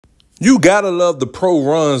You gotta love the pro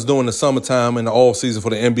runs during the summertime and the all season for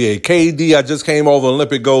the NBA. KD, I just came over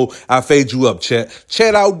Olympic gold. I fade you up, Chet.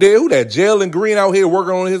 Chet out there, who that? Jalen Green out here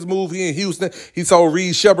working on his move. He in Houston. He saw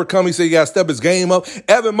Reed Shepard come. He said he got to step his game up.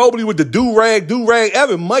 Evan Mobley with the do-rag.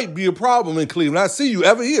 Evan might be a problem in Cleveland. I see you,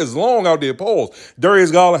 Evan. He is long out there. Pause. Darius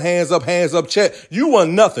Garland, hands up, Chet. You want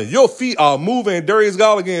nothing. Your feet are moving, and Darius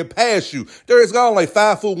Garland getting past you. Darius Garland like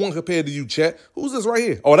 5'1" compared to you, Chet. Who's this right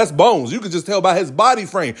here? Oh, that's Bones. You can just tell by his body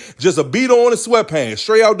frame. Just a beat on his sweatpants,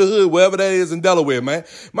 straight out the hood, wherever that is in Delaware, man.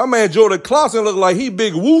 My man Jordan Clarkson look like he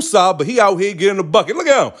big woosah, but he out here getting the bucket. Look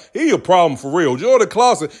at him. He a problem for real. Jordan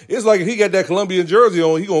Clarkson, it's like if he got that Colombian jersey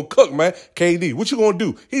on, he gonna cook, man. KD, what you gonna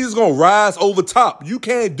do? He's just gonna rise over top. You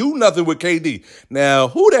can't do nothing with KD. Now,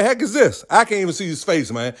 who the heck is this? I can't even see his face,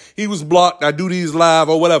 man. He was blocked. I do these live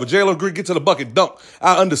or whatever. Jalen Green, get to the bucket, dunk.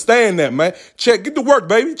 I understand that, man. Chet, get to work,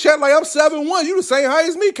 baby. Chet, like I'm 7'1". You the same height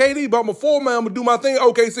as me, KD, but I'm a 4-man. I'm gonna do my thing.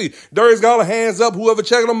 OKC. Darius Garland, hands up. Whoever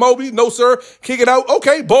checking on Mobley, no sir. Kick it out.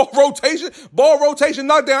 Okay, ball rotation,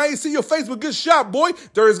 knockdown. I ain't see your face, but good shot, boy.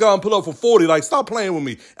 Darius Garland pull up for 40. Like, stop playing with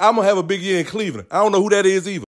me. I'm gonna have a big year in Cleveland. I don't know who that is either.